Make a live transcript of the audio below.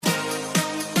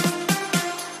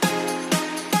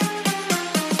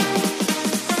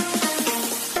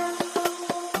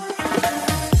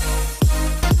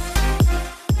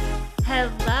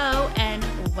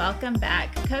welcome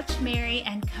back. Coach Mary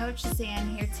and Coach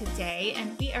Zan here today,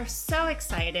 and we are so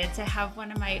excited to have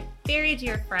one of my very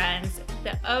dear friends,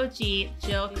 the OG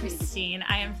Jill Christine.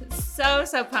 I am so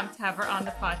pumped to have her on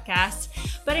the podcast.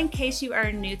 But in case you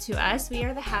are new to us, we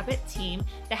are the Habit team.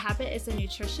 The Habit is a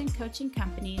nutrition coaching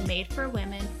company made for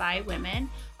women by women.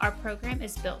 Our program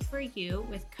is built for you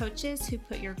with coaches who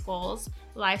put your goals,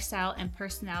 lifestyle, and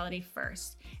personality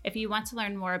first. If you want to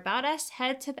learn more about us,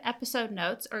 head to the episode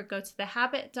notes or go to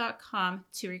thehabit.com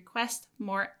to request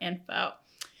more info.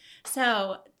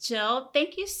 So, Jill,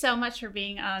 thank you so much for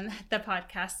being on the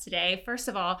podcast today. First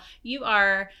of all, you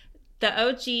are the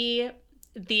OG,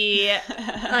 the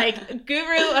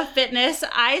guru of fitness.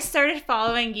 I started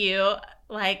following you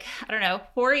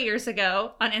 4 years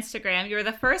ago on Instagram. You were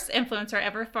the first influencer I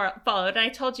ever followed. And I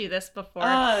told you this before.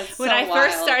 When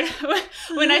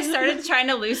I started trying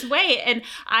to lose weight. And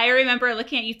I remember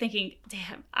looking at you thinking,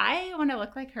 damn, I want to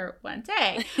look like her one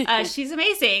day. She's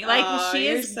amazing. She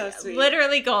is so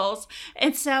literally goals.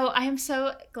 And so I am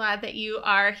so glad that you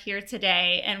are here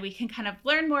today and we can kind of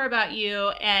learn more about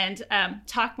you and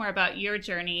talk more about your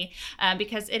journey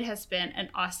because it has been an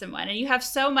awesome one. And you have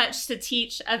so much to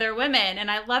teach other women. And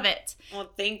I love it.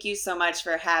 Well, thank you so much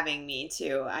for having me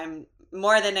too. I'm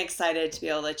more than excited to be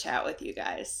able to chat with you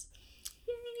guys.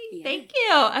 Yay. Yeah. Thank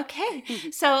you.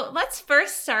 Okay. So let's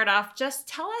first start off. Just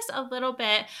tell us a little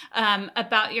bit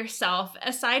about yourself.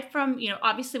 Aside from,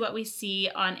 obviously what we see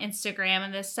on Instagram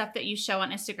and the stuff that you show on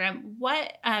Instagram,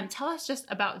 tell us just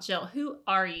about Jill. Who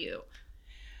are you?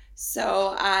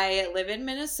 So I live in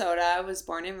Minnesota. I was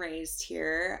born and raised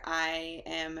here. I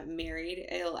am married.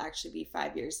 It'll actually be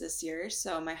 5 years this year.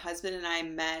 So my husband and I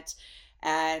met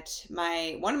at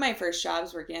one of my first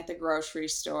jobs working at the grocery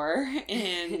store.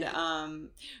 And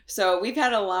so we've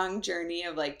had a long journey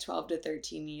of 12 to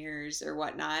 13 years or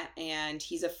whatnot. And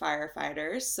he's a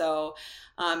firefighter. So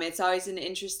it's always an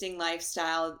interesting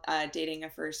lifestyle being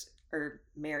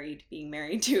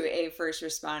married to a first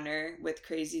responder with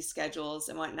crazy schedules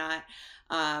and whatnot.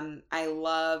 I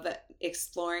love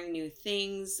exploring new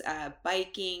things,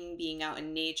 biking, being out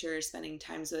in nature, spending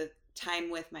time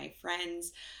with my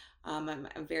friends. I'm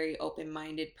a very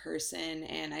open-minded person,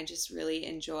 and I just really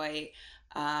enjoy,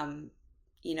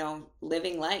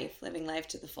 living life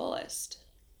to the fullest.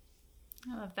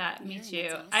 I love that. Me too.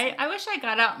 Awesome. I wish I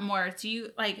got out more. Do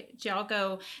y'all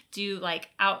go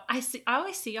out? I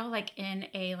always see y'all in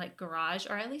a garage,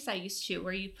 or at least I used to,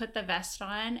 where you put the vest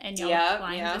on and y'all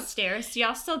climb the stairs. Do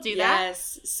y'all still do that?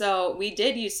 Yes. So we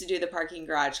did used to do the parking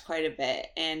garage quite a bit,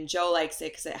 and Joe likes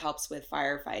it because it helps with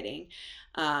firefighting.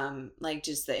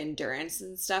 Just the endurance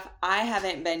and stuff. I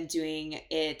haven't been doing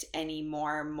it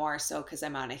anymore, more so because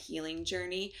I'm on a healing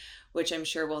journey, which I'm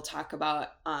sure we'll talk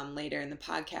about later in the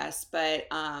podcast. But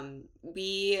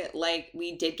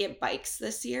we did get bikes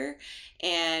this year,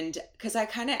 and because I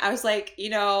was like,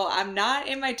 I'm not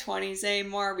in my 20s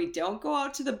anymore. We don't go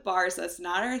out to the bars. That's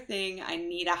not our thing. I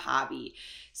need a hobby.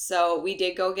 So we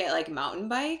did go get mountain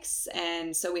bikes,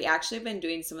 and so we actually have been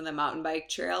doing some of the mountain bike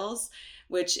trails,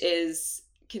 which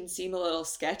can seem a little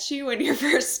sketchy when you're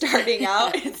first starting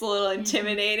out. It's a little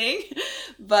intimidating,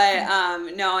 but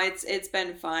no, it's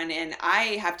been fun. And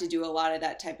I have to do a lot of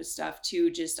that type of stuff too,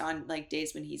 just on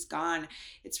days when he's gone.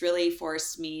 It's really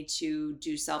forced me to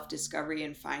do self-discovery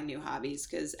and find new hobbies,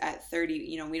 because at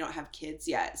 30, we don't have kids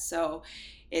yet. So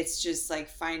it's just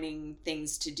finding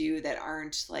things to do that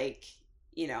aren't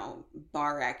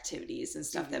bar activities and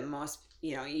stuff that most,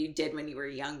 you did when you were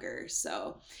younger.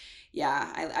 So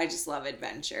yeah, I just love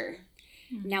adventure.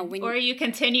 Now, or you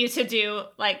continue to do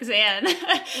Zan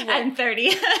at 30,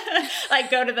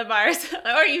 go to the bars,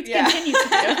 or you continue to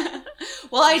do.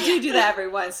 Well, I do that every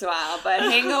once in a while, but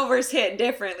hangovers hit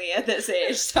differently at this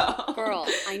age. So, girl,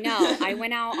 I know. I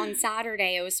went out on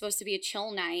Saturday. It was supposed to be a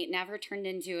chill night, never turned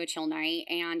into a chill night,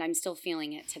 and I'm still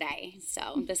feeling it today.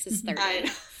 So this is 30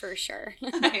 for sure.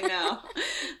 I know.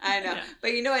 Yeah.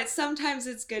 But what? Sometimes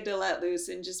it's good to let loose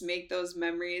and just make those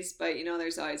memories. But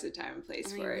there's always a time and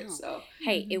place for it. So.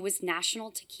 Hey, it was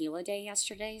National Tequila Day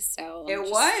yesterday, so it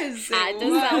was. Had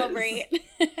to celebrate.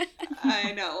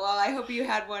 I know. Well, I hope you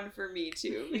had one for me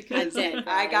too, because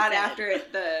I got after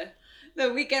it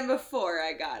the weekend before.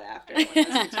 I got after it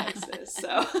when I was in Texas.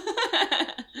 So.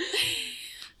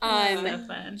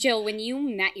 Jill, when you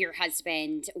met your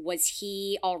husband, was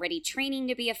he already training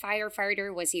to be a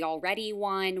firefighter? Was he already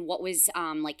one? What was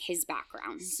his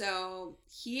background? So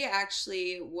he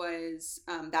actually was,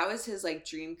 that was his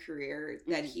dream career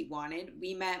that he wanted.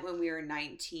 We met when we were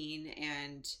 19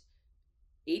 and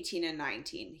 18 and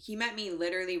 19. He met me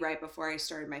literally right before I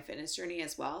started my fitness journey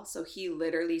as well. So he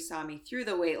literally saw me through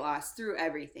the weight loss, through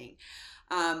everything.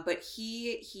 But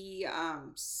he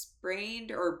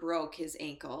sprained or broke his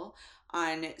ankle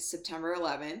on September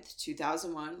 11th,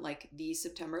 2001, like the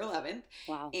September 11th.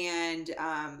 Wow. And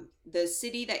the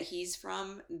city that he's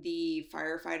from, the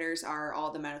firefighters are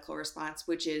all the medical response,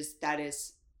 that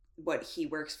is what he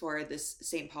works for, this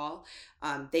St. Paul.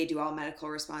 They do all medical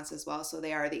response as well. So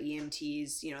they are the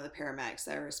EMTs, you know, the paramedics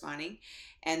that are responding.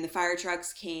 And the fire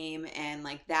trucks came, and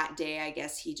like that day, I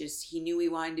guess he knew he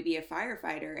wanted to be a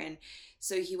firefighter. And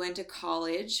so he went to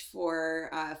college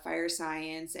for fire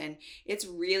science, and it's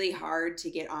really hard to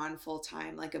get on full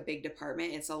time, like a big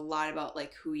department. It's a lot about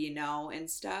like who you know and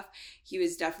stuff. He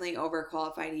was definitely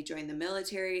overqualified. He joined the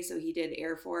military, so he did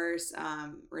Air Force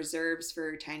reserves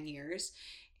for 10 years,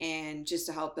 and just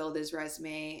to help build his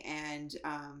resume. And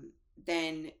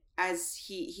then as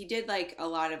he did like a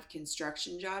lot of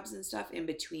construction jobs and stuff in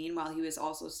between while he was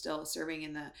also still serving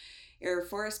in the Air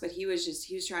Force, but he was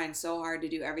trying so hard to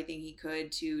do everything he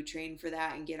could to train for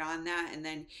that and get on that. And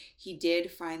then he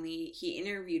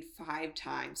interviewed 5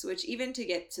 times, which even to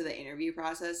get to the interview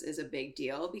process is a big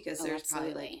deal, because there's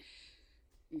probably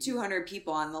like 200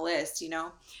 people on the list, you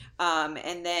know?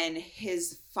 And then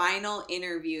his final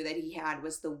interview that he had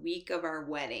was the week of our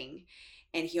wedding,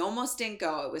 and he almost didn't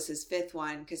go. It was his 5th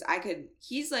one, because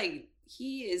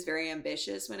he is very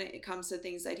ambitious when it comes to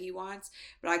things that he wants,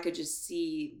 but I could just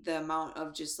see the amount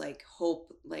of just like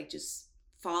hope, like just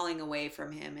falling away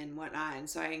from him and whatnot. And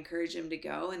so I encouraged him to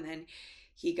go, and then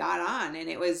he got on, and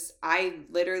I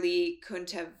literally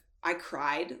I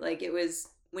cried. Like, it was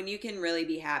when you can really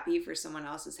be happy for someone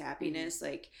else's happiness,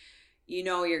 like, you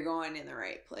know, you're going in the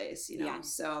right place, you know? Yeah,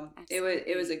 so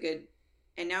absolutely. It was a good.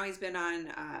 And now he's been on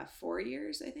 4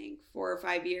 years, I think, 4 or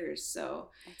 5 years. So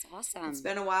that's awesome. It's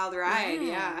been a wild ride.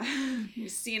 Yeah.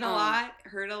 You've seen a lot,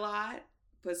 heard a lot,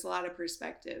 puts a lot of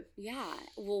perspective. Yeah.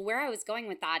 Well, where I was going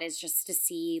with that is just to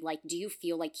see, like, do you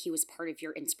feel like he was part of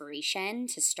your inspiration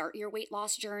to start your weight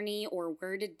loss journey, or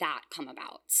where did that come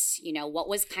about? You know, what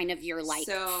was kind of your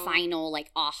final like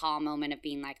aha moment of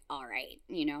being like, all right,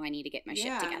 you know, I need to get my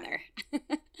shit together.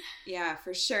 Yeah,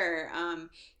 for sure.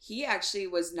 He actually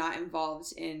was not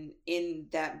involved in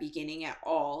that beginning at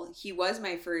all. He was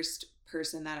my first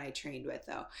person that I trained with,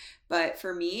 though. But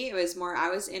for me, it was more, I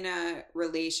was in a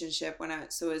relationship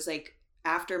so it was like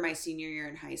after my senior year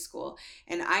in high school,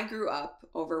 and I grew up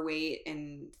overweight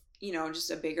and, you know,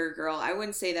 just a bigger girl. I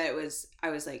wouldn't say that I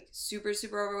was like super,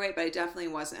 super overweight, but I definitely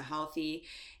wasn't healthy.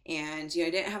 And, you know,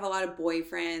 I didn't have a lot of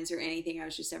boyfriends or anything. I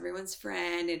was just everyone's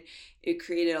friend, and it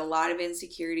created a lot of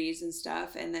insecurities and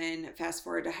stuff. And then fast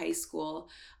forward to high school,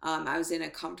 I was in a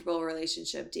comfortable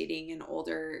relationship dating an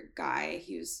older guy.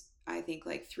 He was, I think,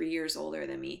 like 3 years older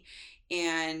than me.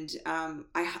 And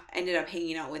I ended up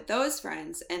hanging out with those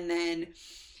friends. And then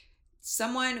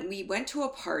we went to a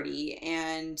party,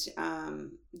 and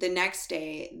the next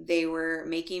day they were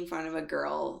making fun of a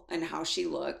girl and how she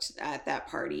looked at that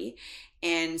party.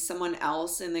 And someone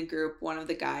else in the group, one of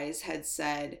the guys, had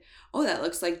said, "Oh, that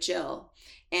looks like Jill."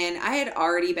 And I had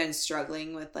already been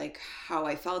struggling with like how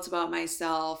I felt about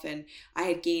myself. And I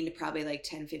had gained probably like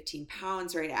 10, 15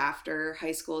 pounds right after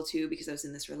high school too, because I was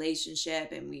in this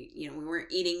relationship, and we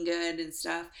weren't eating good and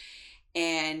stuff.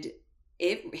 And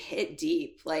it hit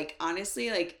deep. Like,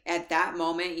 honestly, like at that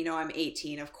moment, you know, I'm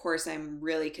 18. Of course, I'm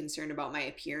really concerned about my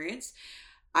appearance.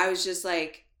 I was just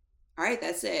like, all right,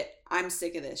 that's it. I'm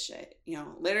sick of this shit. You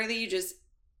know, literally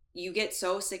you get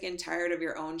so sick and tired of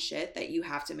your own shit that you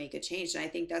have to make a change. And I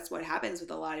think that's what happens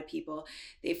with a lot of people.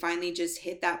 They finally just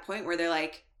hit that point where they're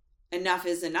like, enough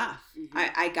is enough. Mm-hmm.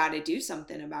 I got to do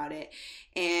something about it.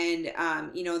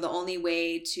 And, you know, the only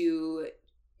way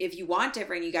if you want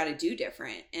different, you got to do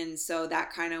different. And so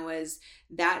that kind of was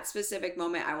that specific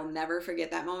moment. I will never forget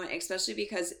that moment, especially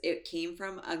because it came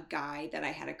from a guy that I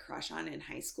had a crush on in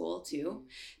high school too.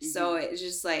 Mm-hmm. So it was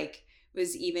just like,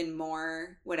 was even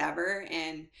more whatever.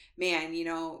 And man, you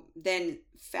know, then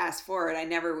fast forward, I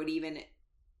never would even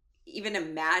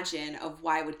imagine of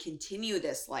why I would continue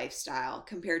this lifestyle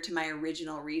compared to my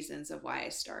original reasons of why I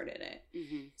started it.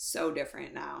 Mm-hmm. So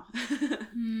different now.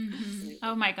 Mm-hmm.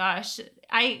 Oh my gosh.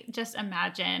 I just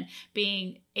imagine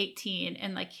being 18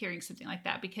 and like hearing something like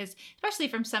that, because especially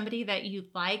from somebody that you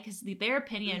like, because their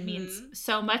opinion mm-hmm. means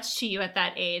so much to you at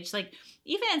that age. Like,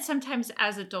 even sometimes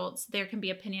as adults, there can be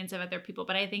opinions of other people,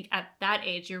 but I think at that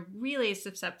age, you're really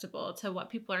susceptible to what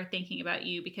people are thinking about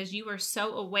you, because you are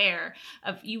so aware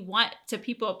of, you want to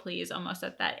people please almost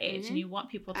at that age, mm-hmm. and you want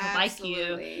people to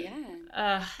Absolutely. Like you.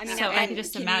 Yeah. I mean, so I can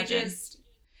just imagine.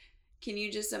 Can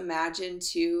you just imagine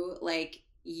too, like,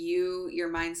 your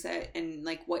mindset and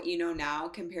like what you know now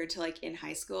compared to like in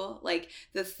high school, like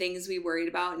the things we worried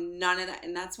about, none of that.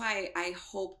 And that's why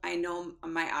I know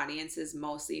my audience is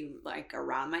mostly like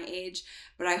around my age,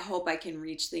 but I hope I can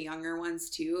reach the younger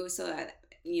ones too, so that,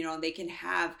 you know, they can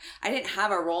have, I didn't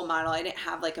have a role model. I didn't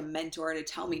have like a mentor to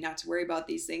tell me not to worry about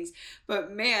these things,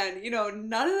 but man, you know,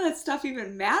 none of that stuff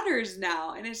even matters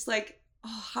now. And it's like,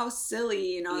 oh, how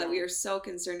silly, you know, that we are so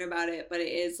concerned about it, but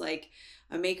it is like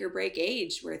a make or break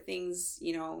age where things,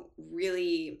 you know,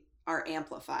 really are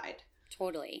amplified.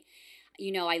 Totally.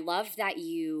 You know, I love that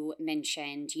you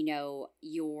mentioned, you know,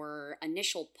 your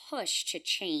initial push to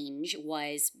change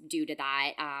was due to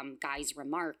that guy's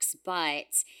remarks,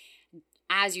 but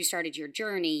as you started your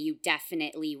journey, you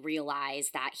definitely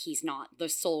realized that he's not the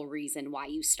sole reason why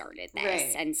you started this.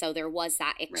 Right. And so there was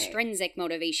that extrinsic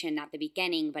motivation at the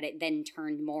beginning, but it then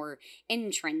turned more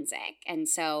intrinsic. And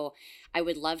so I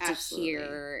would love to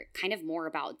hear kind of more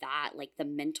about that, like the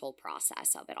mental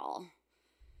process of it all.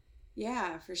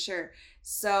 Yeah, for sure.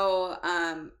 So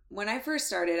when I first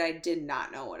started, I did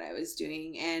not know what I was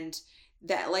doing. And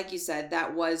that, like you said,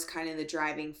 that was kind of the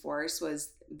driving force,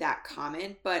 was that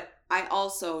comment. But I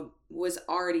also was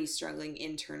already struggling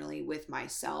internally with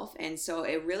myself. And so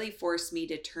it really forced me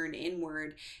to turn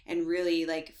inward and really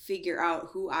like figure out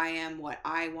who I am, what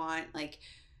I want, like,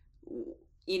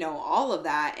 you know, all of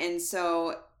that. And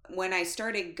so when I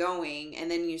started going and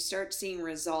then you start seeing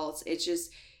results, it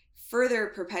just further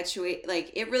perpetuate,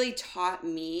 like it really taught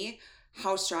me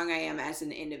how strong I am as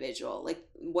an individual. Like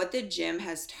what the gym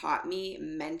has taught me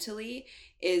mentally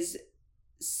is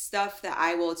stuff that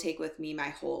I will take with me my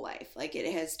whole life. Like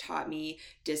it has taught me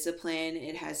discipline.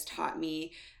 It has taught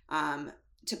me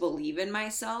to believe in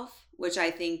myself, which I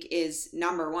think is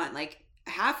number one. Like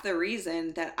half the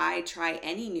reason that I try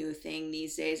any new thing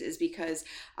these days is because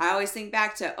I always think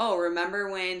back to, oh, remember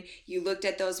when you looked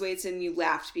at those weights and you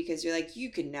laughed because you're like,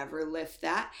 you could never lift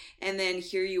that. And then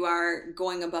here you are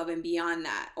going above and beyond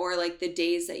that. Or like the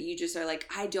days that you just are like,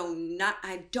 I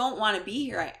don't want to be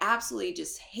here. I absolutely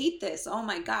just hate this. Oh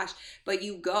my gosh. But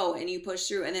you go and you push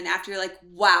through. And then after you're like,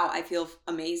 wow, I feel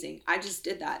amazing. I just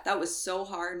did that. That was so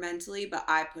hard mentally, but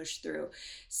I pushed through.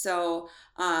 So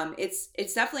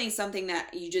it's definitely something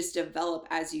that you just develop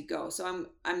as you go. So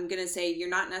I'm gonna say you're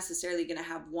not necessarily gonna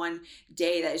have one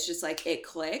day that is just like it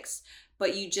clicks,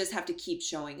 but you just have to keep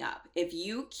showing up. If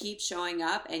you keep showing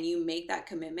up and you make that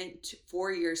commitment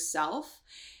for yourself,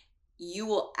 you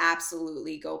will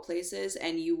absolutely go places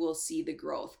and you will see the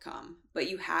growth come. But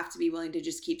you have to be willing to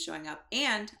just keep showing up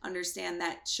and understand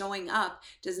that showing up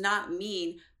does not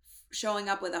mean showing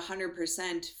up with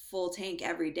 100% full tank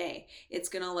every day. It's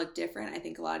going to look different. I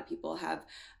think a lot of people have,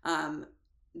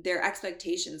 their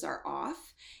expectations are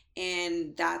off.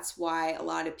 And that's why a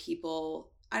lot of people,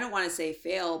 I don't want to say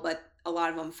fail, but a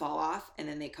lot of them fall off and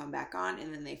then they come back on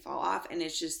and then they fall off. And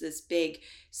it's just this big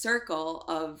circle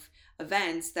of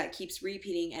events that keeps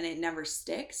repeating and it never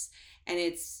sticks. And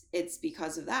it's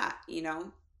because of that, you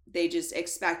know, they just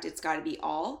expect it's got to be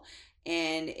all.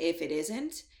 And if it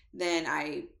isn't, then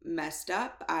I messed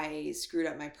up, I screwed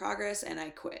up my progress, and I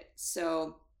quit.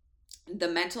 So the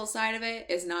mental side of it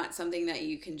is not something that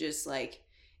you can just like,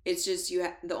 it's just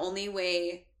the only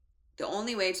way to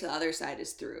the other side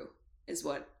is through, is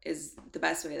what is the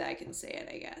best way that I can say it,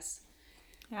 I guess.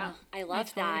 Yeah, I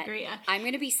love that. Agree. I'm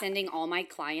going to be sending all my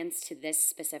clients to this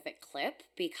specific clip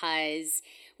because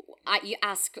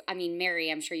Mary,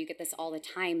 I'm sure you get this all the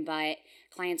time, but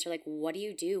clients are like, what do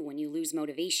you do when you lose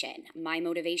motivation? My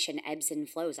motivation ebbs and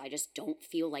flows. I just don't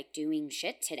feel like doing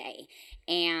shit today.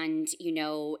 And, you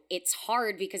know, it's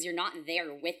hard because you're not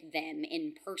there with them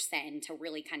in person to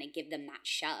really kind of give them that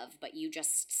shove, but you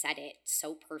just said it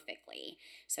so perfectly.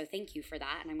 So thank you for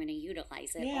that. And I'm going to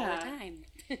utilize it all the time.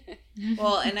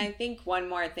 Well, and I think one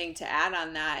more thing to add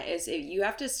on that is you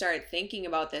have to start thinking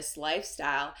about this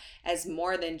lifestyle as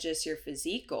more than just your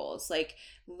physique goals. Like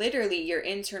literally your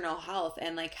internal health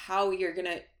and like how you're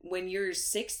gonna, when you're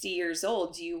 60 years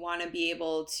old, do you want to be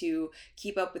able to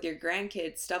keep up with your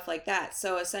grandkids, stuff like that.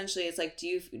 So essentially it's like,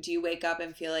 do you wake up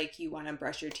and feel like you want to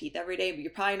brush your teeth every day, but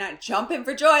you're probably not jumping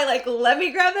for joy like, let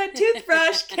me grab that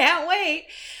toothbrush, can't wait.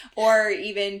 Or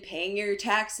even paying your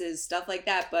taxes, stuff like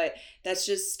that. But that's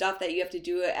just stuff that you have to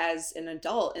do as an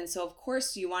adult. And so of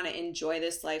course you want to enjoy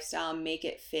this lifestyle and make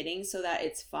it fitting so that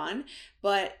it's fun.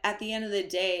 But at the end of the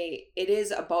day, it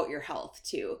is about your health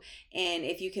too. And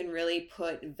if you can really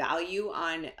put value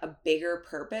on a bigger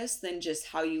purpose than just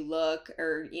how you look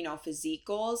or, physique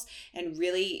goals, and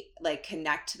really like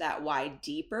connect to that why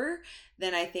deeper,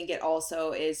 then I think it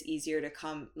also is easier to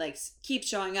keep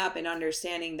showing up and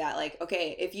understanding that, like,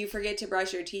 okay, if you forget to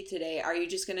brush your teeth today, are you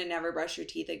just going to never brush your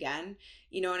teeth again?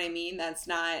 You know what I mean? That's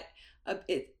not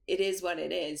it is what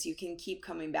it is. You can keep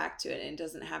coming back to it, and it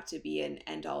doesn't have to be an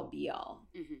end all be all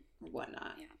or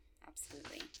whatnot. Yeah,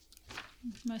 absolutely.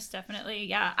 Most definitely.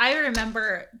 Yeah. I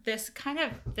remember this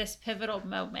pivotal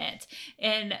moment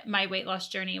in my weight loss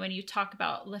journey when you talk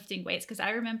about lifting weights, because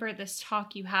I remember this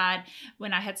talk you had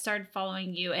when I had started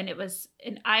following you, and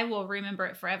I will remember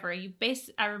it forever.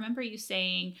 I remember you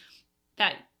saying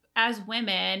that as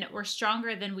women, we're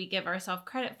stronger than we give ourselves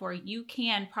credit for. You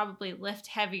can probably lift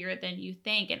heavier than you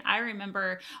think. And I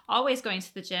remember always going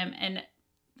to the gym and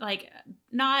like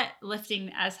not lifting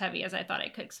as heavy as I thought I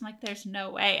could. Cause I'm like, there's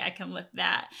no way I can lift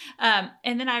that.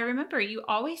 And then I remember you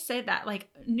always said that like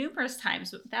numerous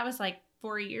times. That was like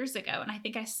 4 years ago. And I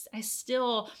think I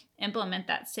still implement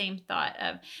that same thought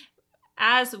of,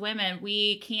 as women,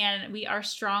 we are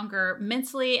stronger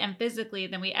mentally and physically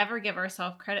than we ever give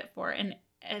ourselves credit for. And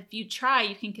if you try,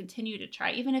 you can continue to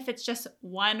try, even if it's just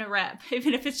one rep,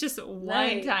 even if it's just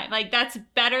one time, like that's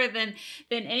better than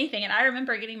anything. And I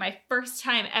remember getting my first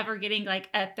time ever getting like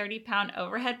a 30-pound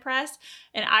overhead press.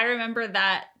 And I remember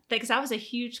that because that was a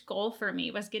huge goal for me,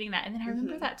 was getting that. And then I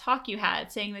remember that talk you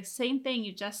had saying the same thing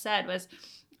you just said was,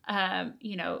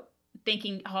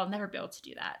 thinking, oh, I'll never be able to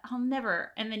do that. I'll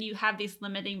never. And then you have these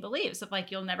limiting beliefs of like,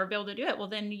 you'll never be able to do it. Well,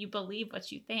 then you believe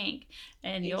what you think,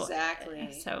 and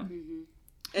exactly. So.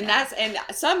 And and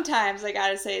sometimes I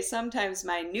gotta say, sometimes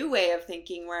my new way of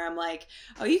thinking where I'm like,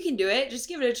 oh, you can do it, just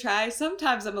give it a try.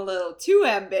 Sometimes I'm a little too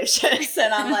ambitious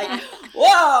and I'm like,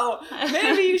 whoa,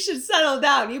 maybe you should settle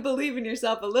down. You believe in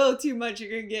yourself a little too much, you're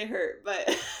gonna get hurt.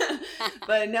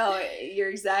 But no, you're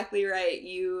exactly right.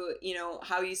 You know,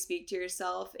 how you speak to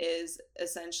yourself is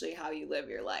essentially how you live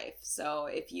your life. So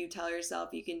if you tell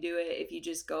yourself you can do it, if you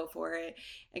just go for it,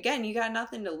 again, you got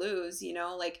nothing to lose,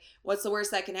 like what's the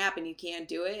worst that can happen? You can't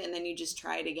do it, and then you just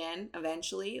try it again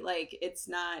eventually. Like it's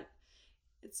not,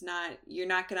 you're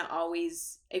not going to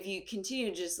always, if you continue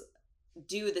to just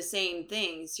do the same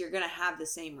things, you're going to have the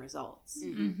same results.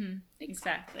 Mm-hmm.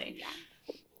 Exactly. Yeah.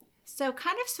 So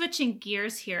kind of switching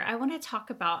gears here, I want to talk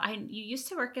about, you used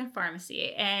to work in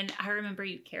pharmacy, and I remember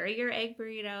you'd carry your egg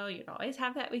burrito. You'd always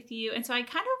have that with you. And so I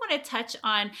kind of want to touch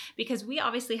on, because we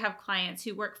obviously have clients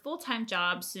who work full-time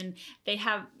jobs, and they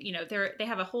have, they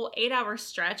have a whole 8-hour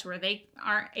stretch where they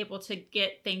aren't able to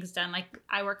get things done. Like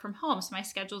I work from home, so my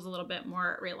schedule is a little bit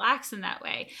more relaxed in that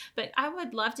way. But I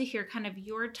would love to hear kind of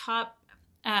your top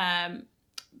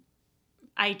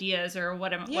ideas or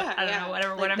what I'm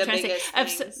trying to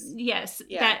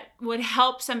say. That would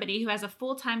help somebody who has a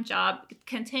full-time job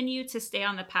continue to stay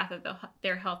on the path of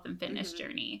their health and fitness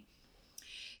journey.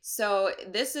 So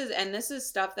this is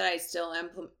stuff that I still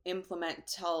implement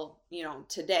till,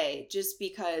 today, just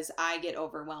because I get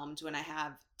overwhelmed when I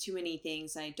have too many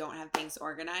things and I don't have things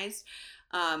organized.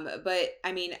 But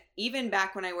I mean, even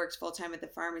back when I worked full-time at the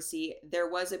pharmacy, there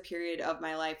was a period of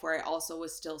my life where I also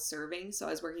was still serving. So I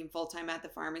was working full-time at the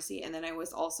pharmacy, and then I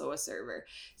was also a server.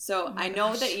 So I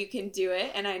know that you can do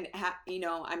it. And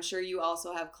I'm sure you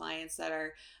also have clients that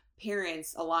are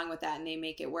parents along with that, and they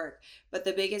make it work. But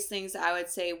the biggest things I would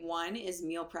say, one is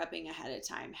meal prepping ahead of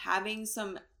time. Having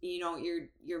some,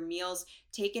 your meals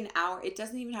take an hour. It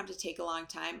doesn't even have to take a long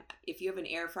time. If you have an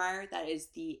air fryer, that is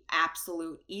the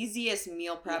absolute easiest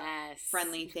meal prep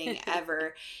friendly thing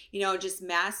ever. Just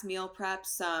mass meal prep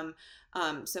some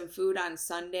food on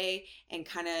Sunday and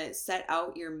kind of set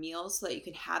out your meals so that you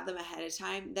can have them ahead of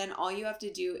time. Then all you have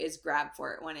to do is grab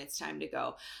for it when it's time to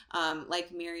go.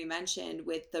 Like Mary mentioned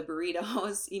with the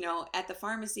burritos, at the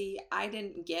pharmacy, I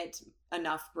didn't get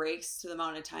enough breaks to the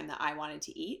amount of time that I wanted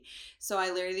to eat. So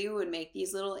I literally would make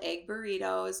these little egg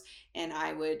burritos, and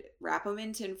I would wrap them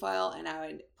in tinfoil, and I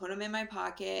would put them in my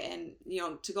pocket, and,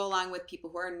 to go along with people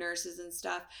who are nurses and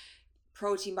stuff,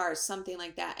 protein bars, something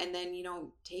like that. And then,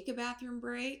 take a bathroom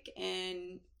break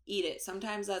and eat it.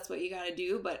 Sometimes that's what you got to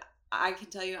do, but I can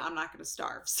tell you I'm not going to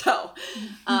starve. So,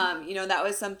 that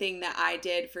was something that I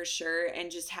did for sure. And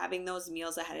just having those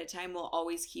meals ahead of time will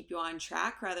always keep you on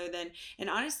track rather than, and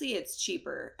honestly, it's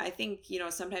cheaper. I think,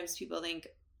 sometimes people think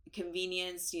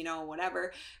convenience,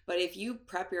 whatever, but if you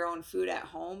prep your own food at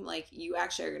home, like you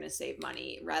actually are going to save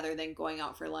money rather than going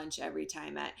out for lunch every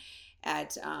time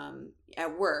at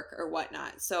work or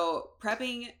whatnot. So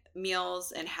prepping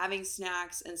meals and having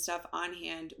snacks and stuff on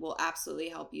hand will absolutely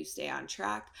help you stay on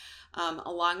track.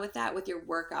 Along with that, with your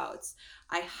workouts,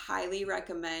 I highly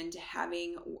recommend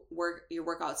having your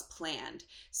workouts planned.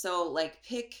 So like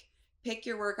pick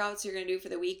your workouts you're going to do for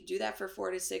the week. Do that for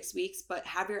 4 to 6 weeks, but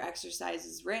have your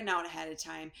exercises written out ahead of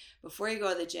time before you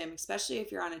go to the gym, especially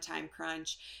if you're on a time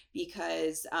crunch,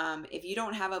 because if you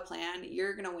don't have a plan,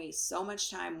 you're going to waste so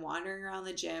much time wandering around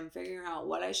the gym, figuring out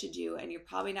what I should do, and you're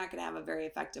probably not going to have a very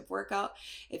effective workout.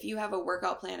 If you have a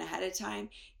workout plan ahead of time,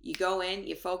 you go in,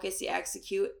 you focus, you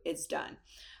execute, it's done.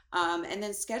 And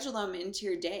then schedule them into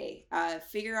your day.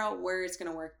 Figure out where it's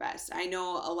going to work best. I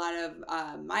know a lot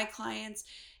of my clients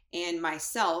and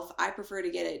myself, I prefer to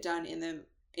get it done in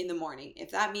the morning.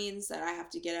 If that means that I have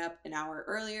to get up an hour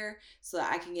earlier so that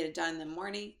I can get it done in the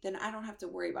morning, then I don't have to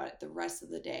worry about it the rest of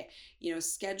the day.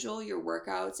 Schedule your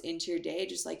workouts into your day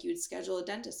just like you would schedule a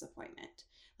dentist appointment.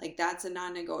 Like that's a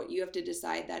non-negotiable. You have to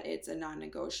decide that it's a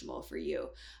non-negotiable for you.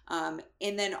 And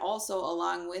then also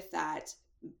along with that,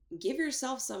 give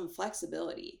yourself some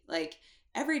flexibility. Like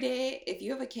every day, if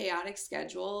you have a chaotic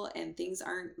schedule and things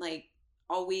aren't like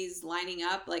always lining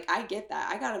up, like I get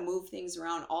that. I got to move things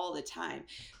around all the time.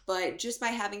 But just by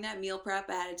having that meal prep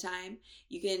ahead of time,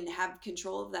 you can have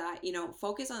control of that.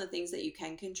 Focus on the things that you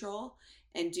can control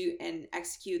and do and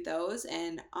execute those.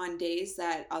 And on days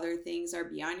that other things are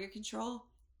beyond your control,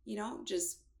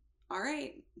 just all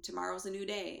right, tomorrow's a new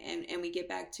day and we get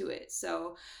back to it.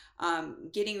 So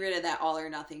getting rid of that all or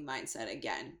nothing mindset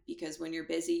again, because when you're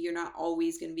busy, you're not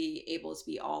always going to be able to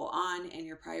be all on, and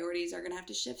your priorities are going to have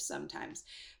to shift sometimes.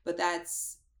 But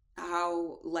that's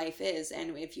how life is.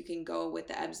 And if you can go with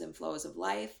the ebbs and flows of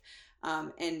life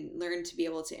and learn to be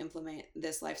able to implement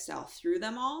this lifestyle through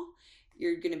them all,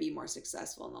 you're going to be more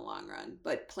successful in the long run.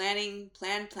 But plan,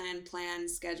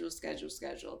 schedule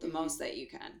the most that you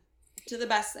can, to the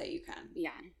best that you can. Yeah.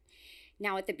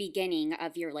 Now, at the beginning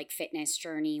of your fitness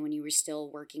journey, when you were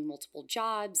still working multiple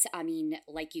jobs, I mean,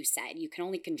 like you said, you can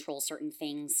only control certain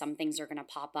things. Some things are going to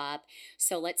pop up.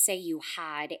 So let's say you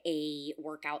had a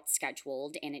workout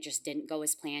scheduled and it just didn't go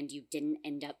as planned. You didn't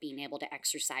end up being able to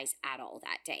exercise at all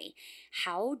that day.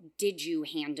 How did you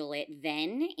handle it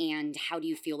then? And how do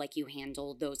you feel like you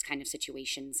handle those kind of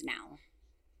situations now?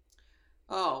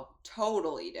 Oh,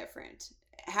 totally different.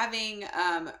 Having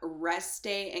rest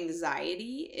day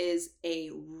anxiety is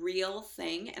a real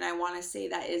thing, and I want to say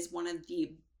that is one of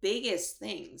the biggest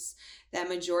things that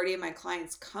majority of my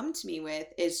clients come to me with,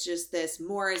 is just this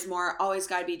more is more, always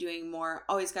got to be doing more,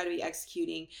 always got to be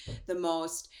executing the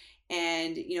most.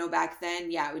 And, back then,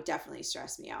 yeah, it would definitely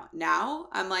stress me out. Now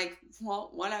I'm like, well,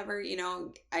 whatever,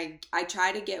 I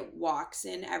try to get walks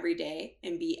in every day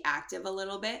and be active a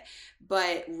little bit,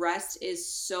 but rest is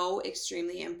so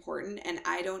extremely important. And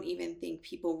I don't even think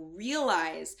people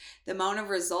realize the amount of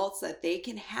results that they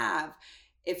can have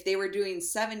if they were doing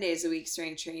 7 days a week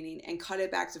strength training and cut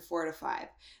it back to 4 to 5.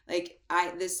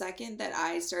 The second that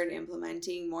I started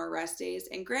implementing more rest days,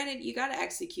 and granted, you got to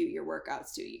execute your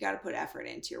workouts too. You got to put effort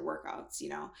into your workouts,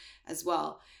 as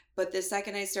well. But the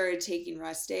second I started taking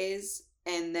rest days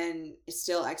and then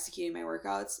still executing my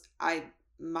workouts,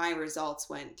 my results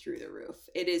went through the roof.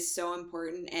 It is so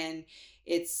important, and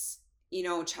it's,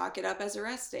 chalk it up as a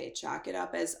rest day. Chalk it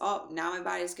up as, oh, now my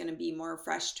body's going to be more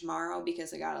fresh tomorrow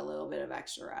because I got a little bit of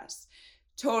extra rest.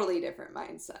 Totally different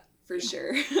mindset, for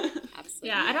sure. Absolutely.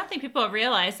 Yeah, I don't think people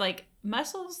realize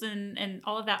muscles and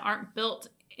all of that aren't built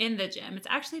in the gym. It's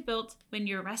actually built when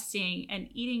you're resting and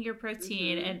eating your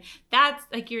protein. Mm-hmm. And that's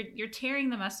you're tearing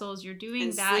the muscles. You're doing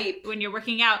and that sleep when you're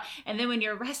working out. And then when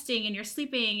you're resting and you're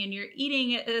sleeping and you're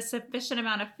eating a sufficient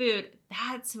amount of food,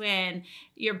 that's when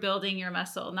you're building your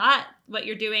muscle, not what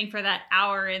you're doing for that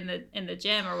hour in the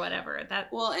gym or whatever.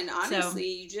 And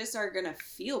honestly, you just are gonna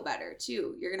feel better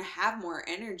too. You're gonna have more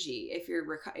energy if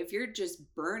you're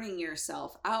just burning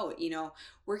yourself out.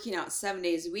 Working out 7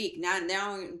 days a week. Now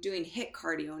I'm doing HIIT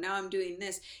cardio. Now I'm doing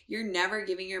this. You're never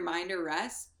giving your mind a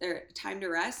rest or time to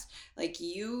rest.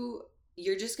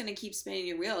 You're just going to keep spinning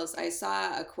your wheels. I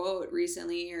saw a quote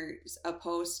recently, or a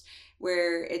post,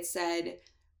 where it said,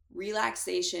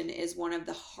 relaxation is one of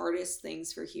the hardest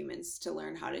things for humans to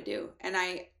learn how to do. And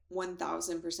I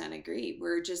 1000% agree.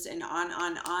 We're just an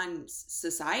on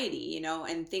society,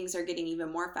 and things are getting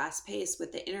even more fast paced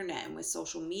with the internet and with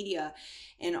social media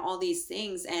and all these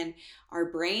things. And our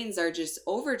brains are just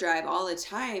overdrive all the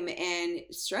time, and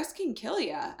stress can kill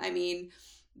you. I mean,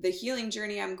 the healing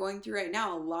journey I'm going through right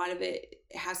now, a lot of it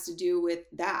has to do with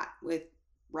that, with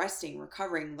resting,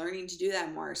 recovering, learning to do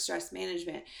that more, stress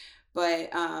management.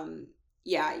 But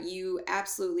yeah, you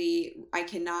absolutely, I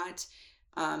cannot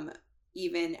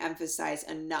even emphasize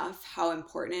enough how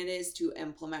important it is to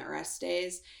implement rest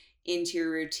days into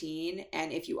your routine.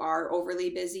 And if you are overly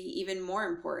busy, even more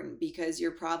important, because you're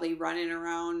probably running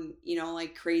around,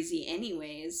 like crazy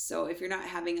anyways. So if you're not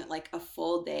having like a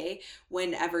full day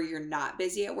whenever you're not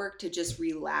busy at work to just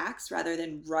relax rather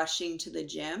than rushing to the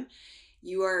gym,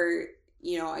 you are,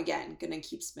 again, going to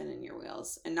keep spinning your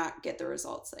wheels and not get the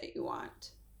results that you want.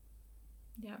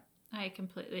 Yeah. I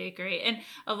completely agree. And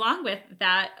along with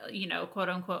that, quote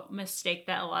unquote mistake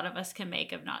that a lot of us can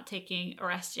make of not taking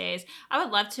rest days, I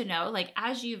would love to know, like,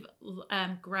 as you've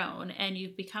grown and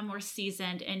you've become more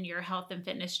seasoned in your health and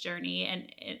fitness journey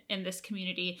and in this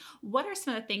community, what are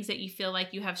some of the things that you feel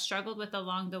like you have struggled with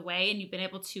along the way and you've been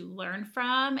able to learn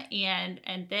from and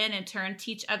then in turn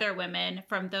teach other women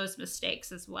from those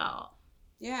mistakes as well?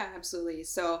 Yeah, absolutely.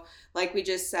 So like we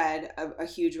just said, a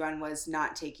huge one was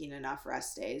not taking enough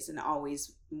rest days and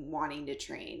always wanting to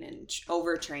train and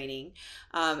overtraining.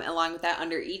 Along with that,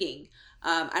 under eating.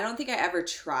 I don't think I ever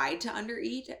tried to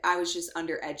undereat. I was just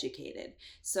undereducated.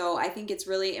 So I think it's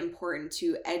really important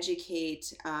to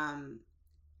educate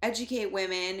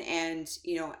women and,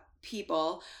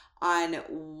 people on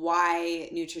why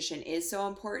nutrition is so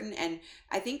important. And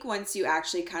I think once you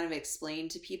actually kind of explain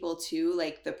to people too,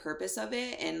 like the purpose of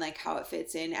it and like how it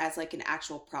fits in as like an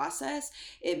actual process,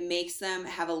 it makes them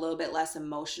have a little bit less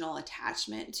emotional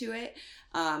attachment to it,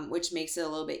 which makes it a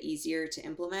little bit easier to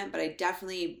implement. But I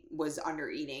definitely was under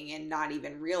eating and not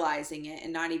even realizing it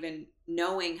and not even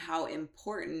knowing how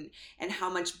important and how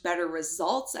much better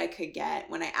results I could get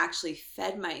when I actually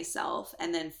fed myself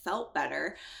and then felt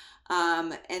better.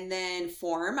 And then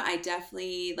form, I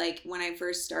definitely, like when I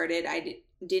first started, I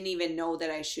didn't even know that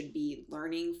I should be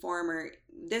learning form, or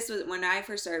this was when I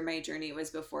first started my journey. It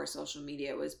was before social media.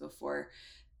 It was before,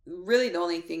 really the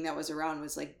only thing that was around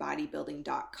was like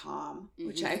bodybuilding.com,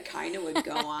 which I kind of would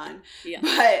go on,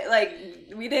 but like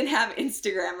we didn't have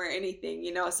Instagram or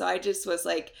anything, so I just was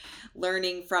like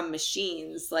learning from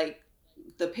machines, like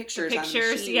the pictures on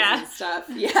machines and stuff.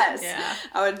 Yes. Yeah.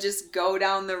 I would just go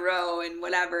down the row and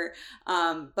whatever.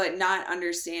 But not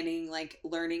understanding like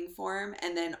learning form,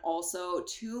 and then also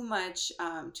too much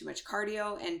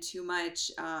cardio and too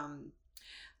much,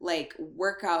 like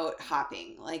workout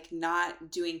hopping, like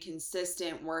not doing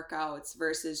consistent workouts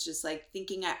versus just like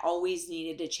thinking I always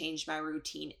needed to change my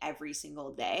routine every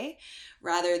single day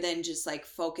rather than just like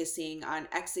focusing on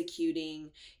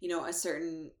executing, a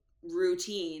certain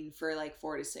routine for like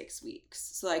 4 to 6 weeks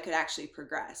so I could actually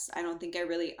progress. I don't think I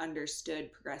really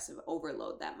understood progressive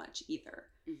overload that much either.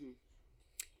 Mm-hmm.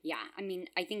 Yeah, I mean,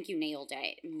 I think you nailed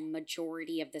it.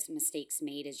 Majority of this mistakes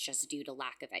made is just due to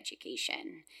lack of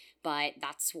education. But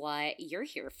that's what you're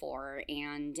here for,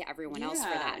 and everyone else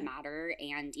for that matter.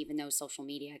 And even though social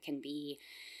media can be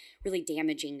really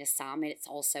damaging to some, it's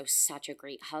also such a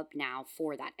great hub now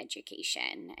for that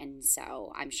education. And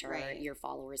so I'm sure your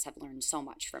followers have learned so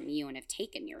much from you and have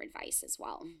taken your advice as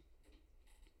well.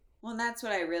 Well, and that's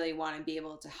what I really want to be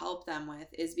able to help them with,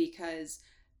 is because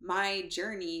my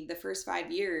journey, the first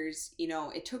 5 years,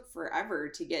 it took forever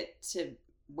to get to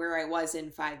where I was in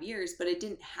 5 years, but it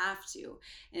didn't have to.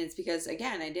 And it's because,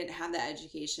 again, I didn't have that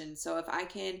education. So if I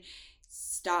can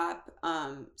stop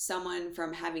someone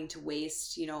from having to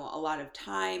waste, a lot of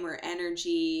time or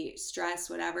energy, stress,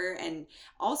 whatever. And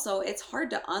also it's hard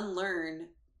to unlearn,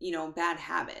 bad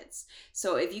habits.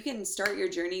 So if you can start your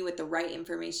journey with the right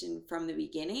information from the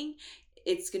beginning,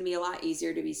 it's going to be a lot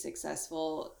easier to be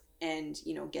successful and,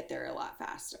 get there a lot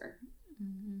faster.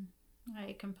 Mm-hmm.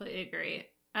 I completely agree.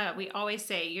 We always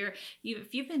say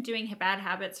if you've been doing bad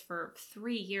habits for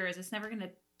 3 years, it's never going to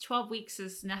 12 weeks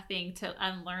is nothing to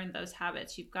unlearn those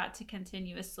habits. You've got to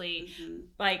continuously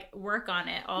like work on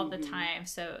it all the time.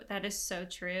 So that is so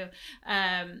true.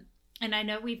 And I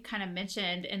know we've kind of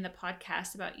mentioned in the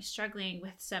podcast about you struggling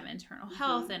with some internal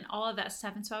health and all of that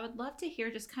stuff. And so I would love to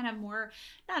hear just kind of more,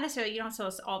 not necessarily, you don't tell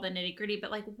us all the nitty gritty,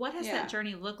 but like what has that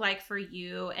journey look like for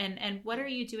you? And what are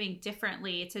you doing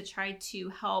differently to try to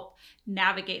help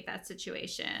navigate that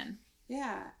situation?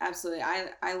 Yeah, absolutely.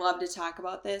 I love to talk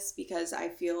about this because I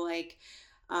feel like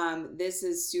this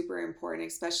is super important,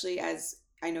 especially as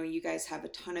I know you guys have a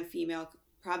ton of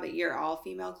probably you're all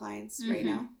female clients right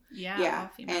now. Yeah.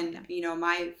 Female, and,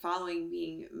 my following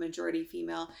being majority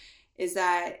female is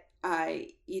that,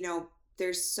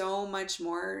 there's so much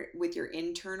more with your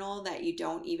internal that you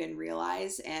don't even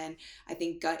realize. And I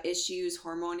think gut issues,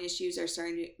 hormone issues are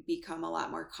starting to become a lot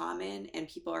more common and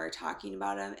people are talking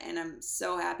about them. And I'm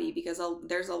so happy because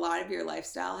there's a lot of your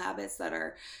lifestyle habits that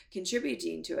are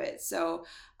contributing to it. So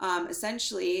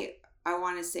essentially, I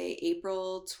want to say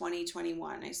April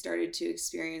 2021, I started to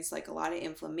experience like a lot of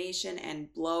inflammation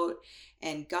and bloat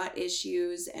and gut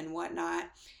issues and whatnot.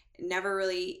 Never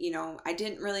really, I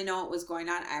didn't really know what was going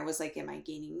on. I was like, am I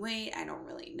gaining weight? I don't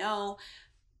really know.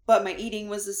 But my eating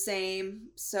was the same.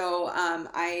 So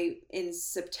in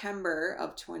September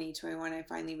of 2021, I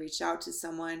finally reached out to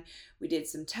someone. We did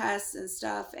some tests and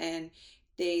stuff, and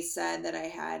they said that I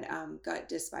had gut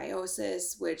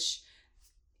dysbiosis, which,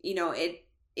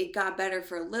 it got better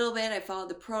for a little bit. I followed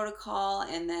the protocol,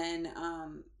 and then,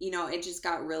 it just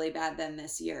got really bad then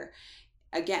this year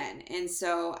again. And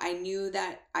so I knew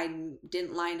that I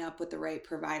didn't line up with the right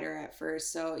provider at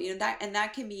first. So,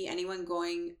 that can be anyone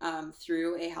going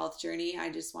through a health journey. I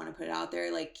just want to put it out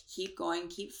there, like, keep going,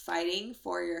 keep fighting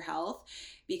for your health,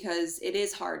 because it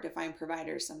is hard to find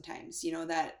providers sometimes,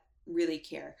 that really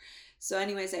care. So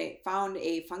anyways, I found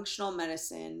a functional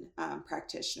medicine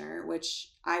practitioner, which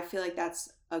I feel like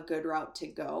that's a good route to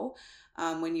go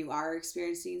when you are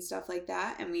experiencing stuff like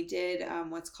that. And we did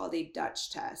what's called a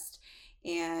Dutch test.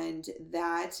 And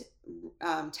that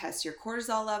tests your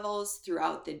cortisol levels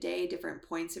throughout the day, different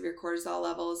points of your cortisol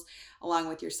levels, along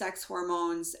with your sex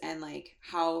hormones and like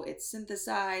how it's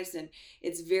synthesized. And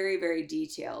it's very, very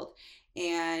detailed.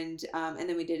 And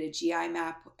then we did a GI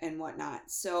map and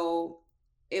whatnot. So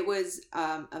it was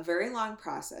a very long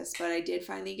process, but I did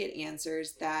finally get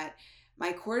answers that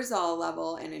my cortisol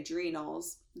level and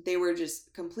adrenals, they were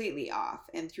just completely off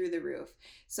and through the roof.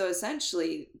 So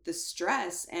essentially the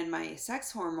stress and my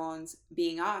sex hormones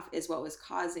being off is what was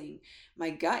causing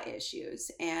my gut issues.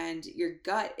 And your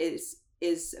gut is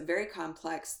a very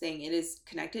complex thing. It is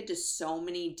connected to so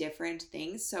many different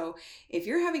things. So if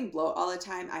you're having bloat all the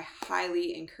time, I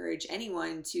highly encourage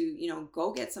anyone to,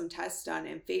 go get some tests done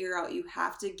and figure out. You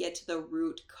have to get to the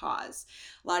root cause.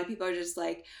 A lot of people are just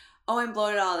like, oh, I'm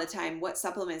bloated all the time. What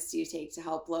supplements do you take to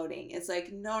help bloating? It's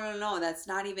like, no, that's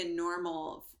not even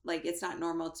normal. Like, it's not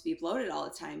normal to be bloated all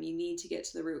the time. You need to get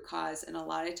to the root cause. And a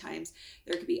lot of times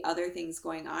there could be other things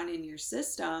going on in your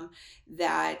system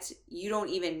that you don't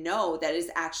even know that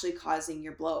is actually causing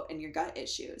your bloat and your gut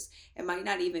issues. It might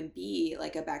not even be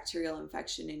like a bacterial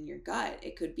infection in your gut.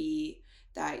 It could be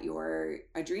that your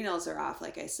adrenals are off,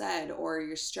 like I said, or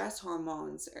your stress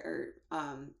hormones or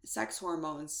sex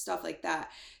hormones, stuff like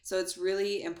that. So it's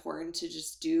really important to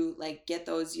just get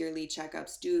those yearly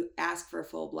checkups, ask for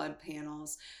full blood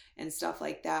panels and stuff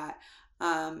like that.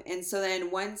 And so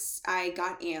then once I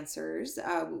got answers,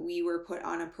 I was put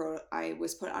on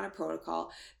a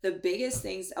protocol. The biggest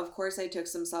things, of course, I took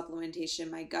some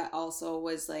supplementation. My gut also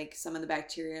was like, some of the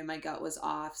bacteria in my gut was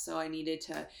off. So I needed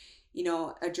to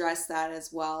address that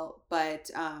as well.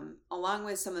 But along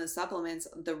with some of the supplements,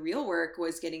 the real work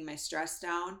was getting my stress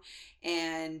down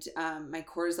and my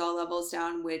cortisol levels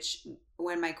down, which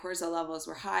when my cortisol levels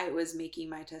were high, it was making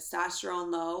my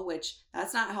testosterone low, which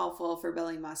that's not helpful for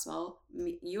building muscle.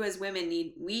 We as women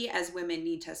need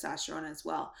testosterone as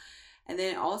well. And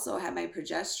then it also had my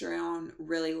progesterone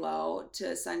really low to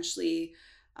essentially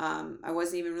I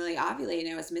wasn't even really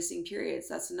ovulating. I was missing periods.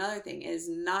 That's another thing. It is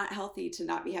not healthy to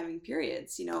not be having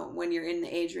periods, when you're in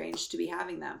the age range to be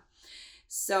having them.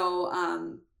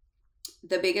 So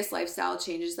the biggest lifestyle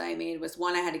changes that I made was,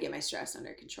 one, I had to get my stress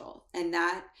under control. And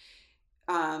that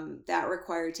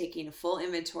required taking a full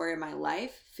inventory of my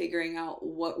life, figuring out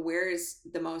where is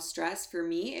the most stress. For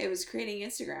me, it was creating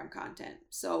Instagram content.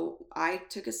 So I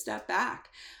took a step back.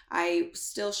 I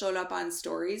still showed up on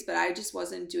stories, but I just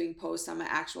wasn't doing posts on my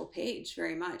actual page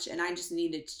very much. And I just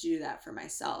needed to do that for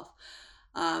myself.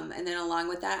 And then along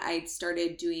with that, I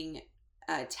started doing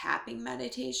a tapping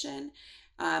meditation.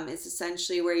 It's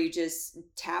essentially where you just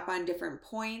tap on different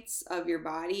points of your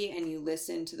body and you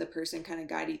listen to the person kind of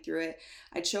guide you through it.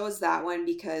 I chose that one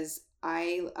because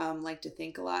I like to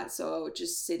think a lot. So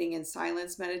just sitting in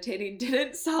silence meditating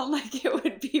didn't sound like it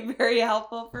would be very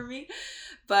helpful for me.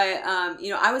 But,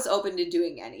 I was open to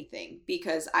doing anything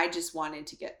because I just wanted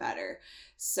to get better.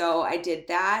 So I did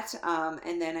that.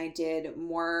 And then I did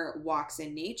more walks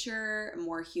in nature,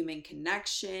 more human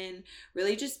connection,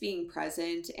 really just being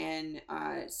present and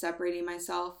separating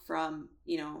myself from,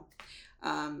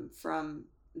 from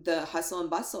the hustle and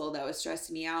bustle that was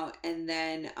stressing me out. And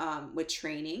then with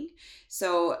training.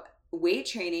 So weight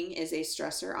training is a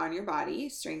stressor on your body.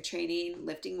 Strength training,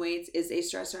 lifting weights is a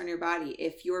stressor on your body.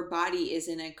 If your body is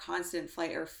in a constant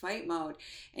flight or fight mode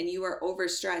and you are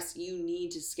overstressed, you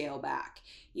need to scale back.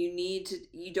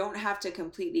 You don't have to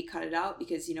completely cut it out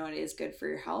because it is good for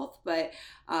your health. But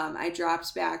I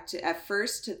dropped back at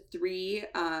first to three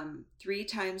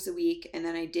times a week, and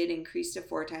then I did increase to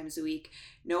 4 times a week.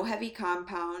 No heavy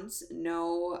compounds,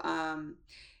 no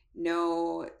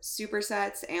no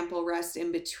supersets, ample rest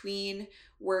in between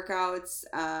workouts,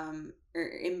 or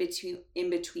in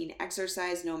between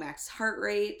exercise, no max heart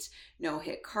rate, no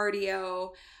HIIT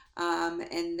cardio,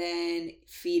 and then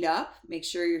feed up. Make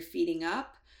sure you're feeding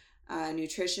up.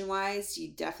 Nutrition wise, you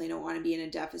definitely don't want to be in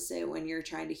a deficit when you're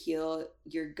trying to heal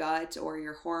your gut or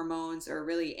your hormones or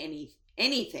really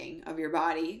anything of your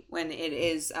body. When it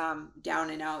is down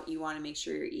and out, you want to make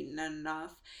sure you're eating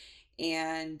enough.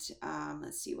 And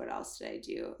let's see, what else did I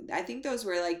do? I think those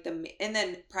were like and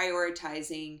then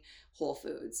prioritizing whole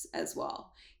foods as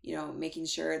well. You know, making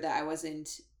sure that I wasn't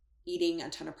eating a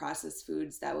ton of processed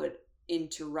foods that would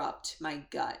interrupt my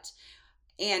gut.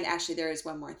 And actually, there is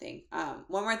one more thing.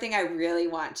 One more thing I really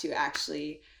want to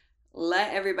actually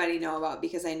let everybody know about,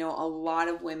 because I know a lot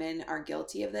of women are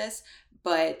guilty of this,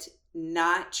 but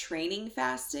not training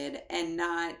fasted and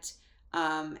not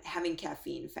having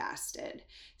caffeine fasted.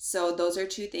 So those are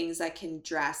two things that can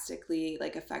drastically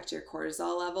like affect your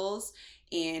cortisol levels.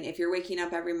 And if you're waking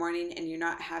up every morning and you're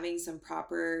not having some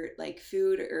proper like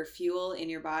food or fuel in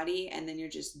your body, and then you're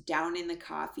just down in the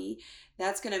coffee,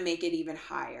 that's going to make it even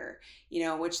higher, you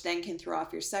know, which then can throw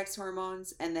off your sex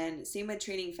hormones. And then same with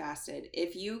training fasted.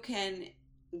 If you can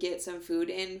get some food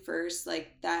in first,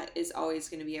 like that is always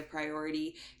going to be a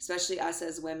priority, especially us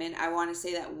as women. I want to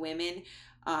say that women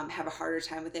have a harder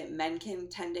time with it. Men can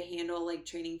tend to handle like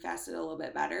training fasted a little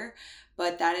bit better,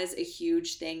 but that is a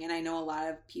huge thing. And I know a lot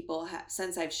of people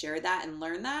since I've shared that and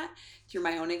learned that through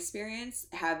my own experience,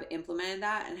 have implemented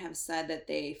that and have said that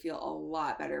they feel a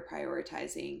lot better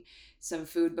prioritizing some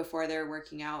food before they're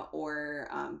working out or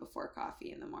before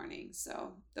coffee in the morning.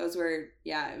 So those were,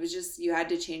 it was just, you had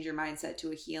to change your mindset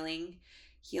to a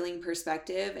healing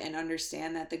perspective and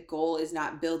understand that the goal is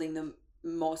not building the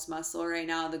most muscle right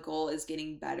now. The goal is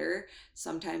getting better.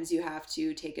 Sometimes you have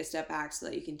to take a step back so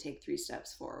that you can take 3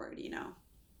 steps forward, you know?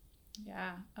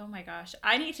 Yeah. Oh my gosh.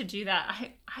 I need to do that.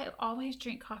 I always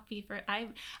drink coffee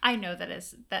I know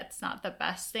that's not the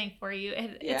best thing for you.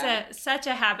 It's such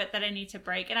a habit that I need to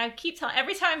break. And I keep telling,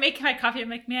 every time I make my coffee, I'm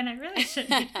like, man, I really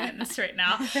shouldn't be doing this right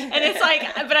now. And it's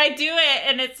like, but I do it.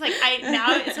 And it's like,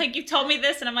 it's like, you told me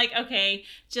this and I'm like, okay,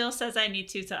 Jill says I need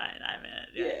to, so I'm going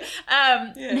to do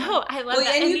it. No, I love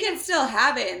that. And you can still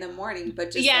have it in the morning,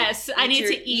 but just I need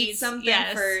to eat something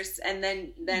first and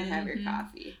then have your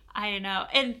coffee. I know.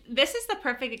 And this is the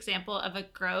perfect example of a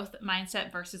growth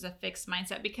mindset versus a fixed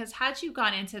mindset, because had you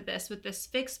gone into this with this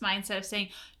fixed mindset of saying,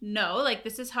 no, like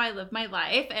this is how I live my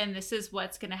life and this is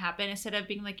what's going to happen, instead of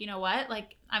being like, you know what,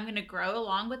 like I'm going to grow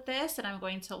along with this and I'm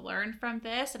going to learn from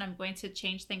this and I'm going to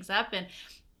change things up. And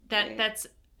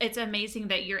it's amazing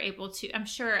that you're able to, I'm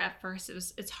sure at first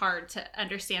it's hard to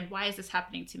understand, why is this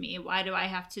happening to me? Why do I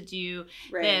have to do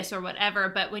this or whatever?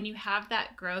 But when you have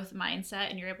that growth mindset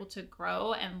and you're able to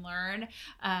grow and learn,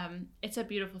 it's a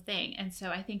beautiful thing. And so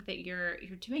I think that you're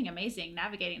doing amazing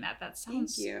navigating that. That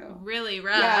sounds really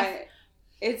rough. Yeah.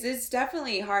 It's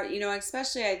definitely hard, you know,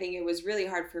 especially I think it was really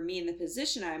hard for me in the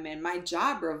position I'm in. My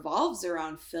job revolves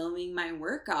around filming my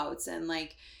workouts and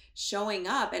like showing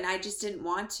up, and I just didn't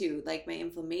want to. Like my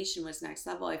inflammation was next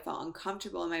level. I felt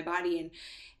uncomfortable in my body,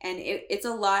 and it's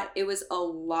a lot. It was a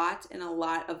lot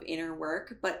of inner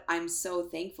work, but I'm so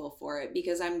thankful for it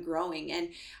because I'm growing.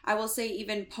 And I will say,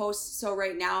 even so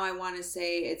right now, I want to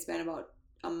say it's been about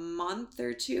a month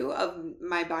or 2 of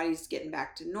my body's getting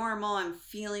back to normal. I'm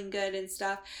feeling good and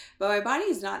stuff, but my body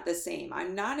is not the same.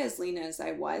 I'm not as lean as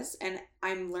I was, and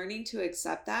I'm learning to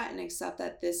accept that and accept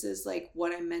that this is like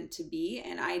what I'm meant to be,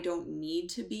 and I don't need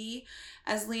to be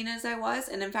as lean as I was.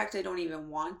 And in fact, I don't even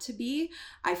want to be.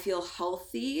 I feel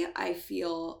healthy. I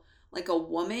feel like a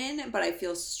woman, but I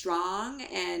feel strong,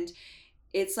 and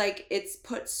it's like it's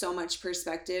put so much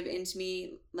perspective into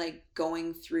me, like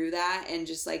going through that and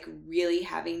just like really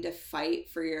having to fight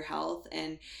for your health.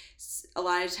 And a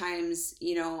lot of times,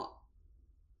 you know,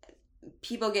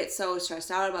 people get so stressed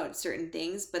out about certain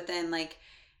things, but then like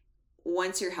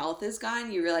once your health is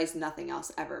gone, you realize nothing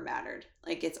else ever mattered.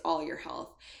 Like it's all your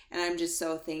health. And I'm just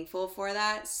so thankful for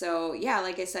that. So yeah,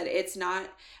 like I said, it's not,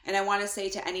 and I want to say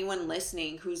to anyone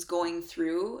listening who's going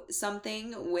through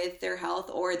something with their health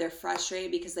or they're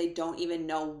frustrated because they don't even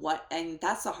know what, and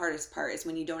that's the hardest part, is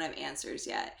when you don't have answers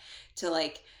yet to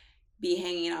like be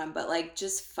hanging on, but like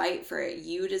just fight for it.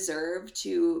 You deserve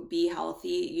to be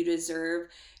healthy. You deserve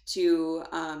to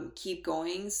keep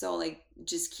going. So like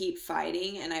just keep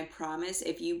fighting. And I promise,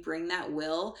 if you bring that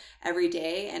will every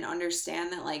day and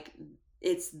understand that like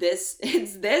it's this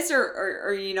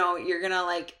or you know, you're gonna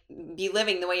like be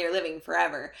living the way you're living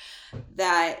forever,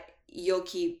 that you'll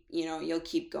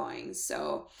keep going.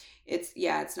 So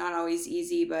it's not always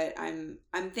easy, but I'm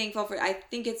thankful I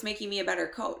think it's making me a better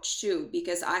coach too,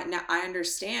 because I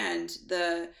understand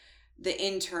the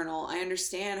internal, I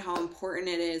understand how important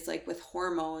it is, like with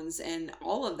hormones and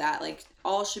all of that, like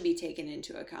all should be taken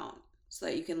into account so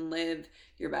that you can live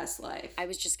your best life. I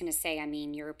was just going to say, I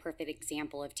mean, you're a perfect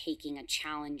example of taking a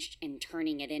challenge and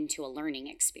turning it into a learning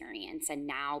experience. And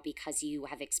now, because you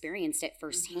have experienced it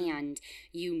firsthand,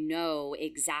 you know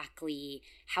exactly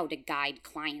how to guide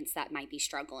clients that might be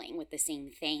struggling with the same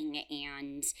thing.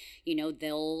 And, you know,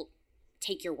 they'll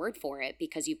take your word for it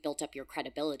because you've built up your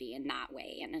credibility in that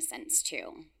way, in a sense,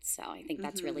 too. So I think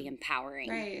that's really empowering.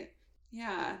 Right.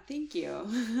 Yeah. Thank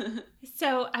you.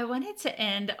 So I wanted to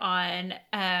end on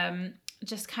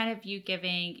just kind of you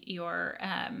giving your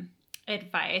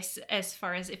advice as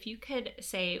far as if you could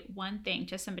say one thing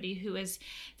to somebody who has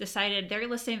decided they're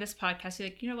listening to this podcast, you're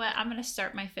like, you know what, I'm going to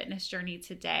start my fitness journey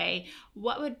today.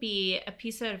 What would be a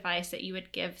piece of advice that you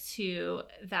would give to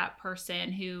that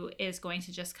person who is going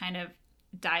to just kind of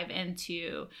dive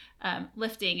into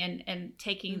lifting and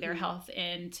taking their health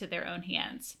into their own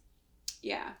hands?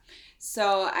 Yeah.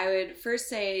 So I would first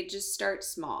say just start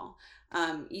small.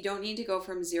 You don't need to go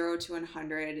from 0 to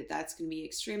 100. That's going to be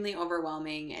extremely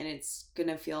overwhelming and it's going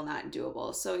to feel not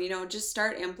doable. So, you know, just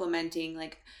start implementing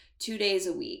like 2 days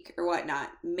a week or whatnot.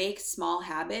 Make small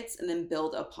habits and then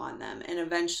build upon them. And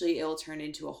eventually it'll turn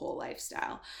into a whole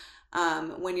lifestyle.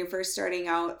 When you're first starting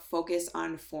out, focus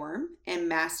on form and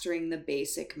mastering the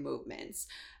basic movements.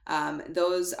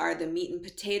 Those are the meat and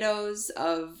potatoes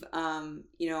of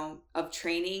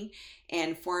training,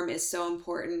 and form is so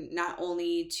important, not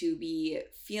only to be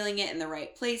feeling it in the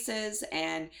right places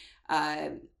and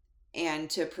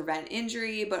to prevent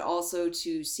injury, but also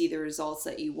to see the results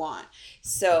that you want.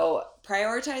 So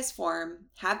prioritize form,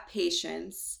 have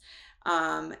patience,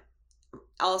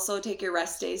 also take your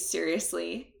rest days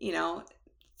seriously.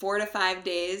 4 to 5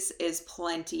 days is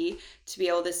plenty to be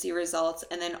able to see results.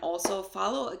 And then also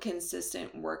follow a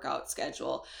consistent workout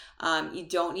schedule. You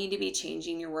don't need to be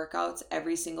changing your workouts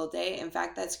every single day. In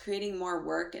fact, that's creating more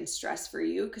work and stress for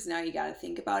you because now you got to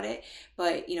think about it.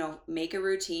 But, make a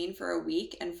routine for a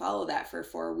week and follow that for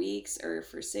 4 weeks or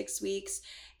for 6 weeks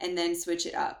and then switch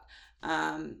it up.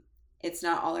 It's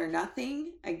not all or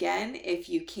nothing. Again, if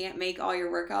you can't make all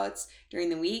your workouts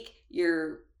during the week,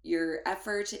 your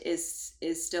effort is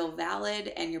still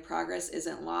valid and your progress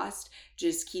isn't lost.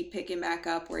 Just keep picking back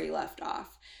up where you left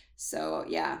off. So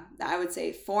yeah, I would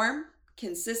say form,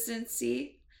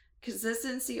 consistency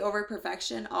over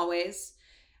perfection always.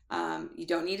 You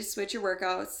don't need to switch your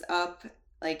workouts up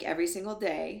like every single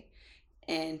day,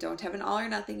 and don't have an all or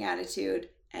nothing attitude,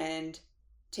 and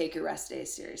take your rest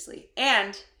days seriously.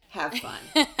 And have fun.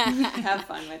 Have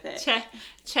fun with it. Check,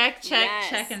 yes.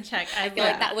 Check, and check. I feel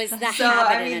like that was the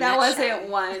habit that wasn't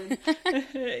one.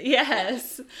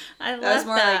 Yes. I love that. That was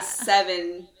more like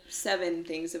seven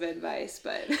things of advice,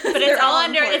 but it's all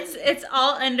under it's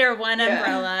all under one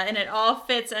umbrella, and it all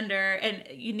fits under, and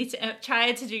you need to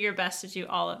try to do your best to do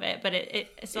all of it, but it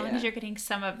as long as you're getting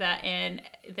some of that in,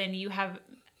 then you have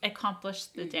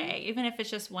accomplished the day, even if it's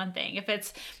just one thing. If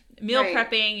it's meal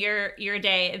prepping your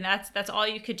day and that's all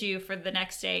you could do for the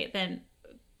next day, then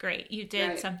great, you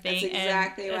did something. That's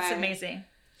exactly and it's amazing.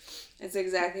 It's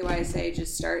exactly why I say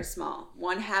just start small,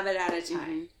 one habit at a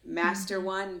time. Master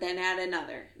one, then add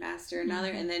another, master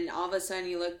another, and then all of a sudden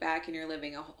you look back and you're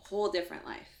living a whole different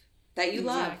life that you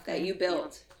love, that you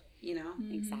built.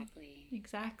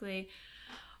 Exactly.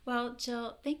 Well,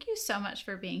 Jill, thank you so much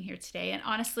for being here today. And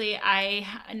honestly, I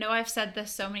know I've said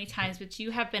this so many times, but you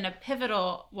have been a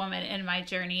pivotal woman in my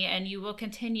journey, and you will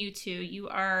continue to. You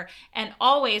are and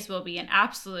always will be an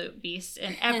absolute beast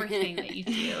in everything that you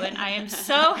do. And I am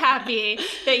so happy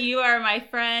that you are my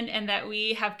friend and that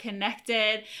we have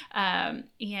connected.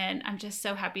 And I'm just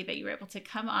so happy that you were able to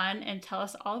come on and tell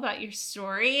us all about your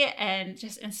story and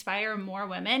just inspire more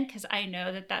women, because I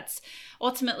know that that's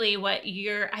ultimately what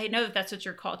you're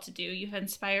called to do. You've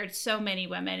inspired so many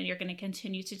women, and you're going to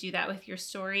continue to do that with your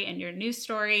story and your new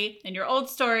story and your old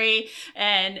story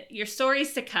and your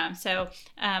stories to come. So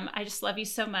I just love you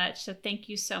so much. So thank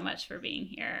you so much for being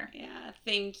here. Yeah,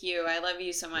 thank you. I love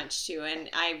you so much too. And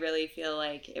I really feel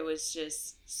like it was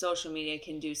just social media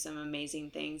can do some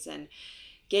amazing things, and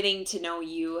getting to know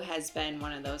you has been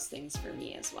one of those things for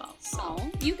me as well. So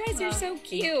you guys are so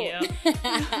cute. Well,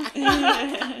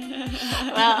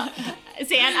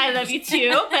 Zan, I love you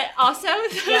too, but also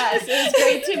yes, it was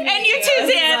great to meet you. And you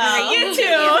too, Zan. Well. You too.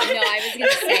 No, I was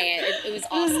gonna say it was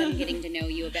awesome getting to know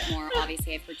you a bit more.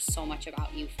 Obviously, I've heard so much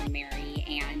about you from Mary,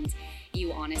 and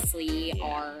You honestly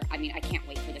are, I mean, I can't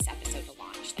wait for this episode to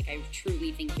launch. Like, I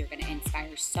truly think you're going to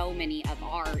inspire so many of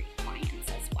our clients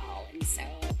as well. And so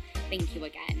thank you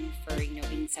again for, you know,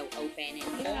 being so open and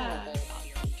vulnerable about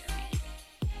your own journey.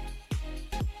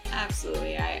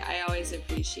 Absolutely. I always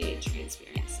appreciate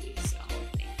transparency. So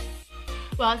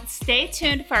well, stay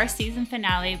tuned for our season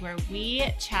finale where we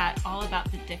chat all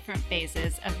about the different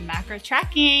phases of macro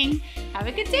tracking. Have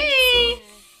a good day.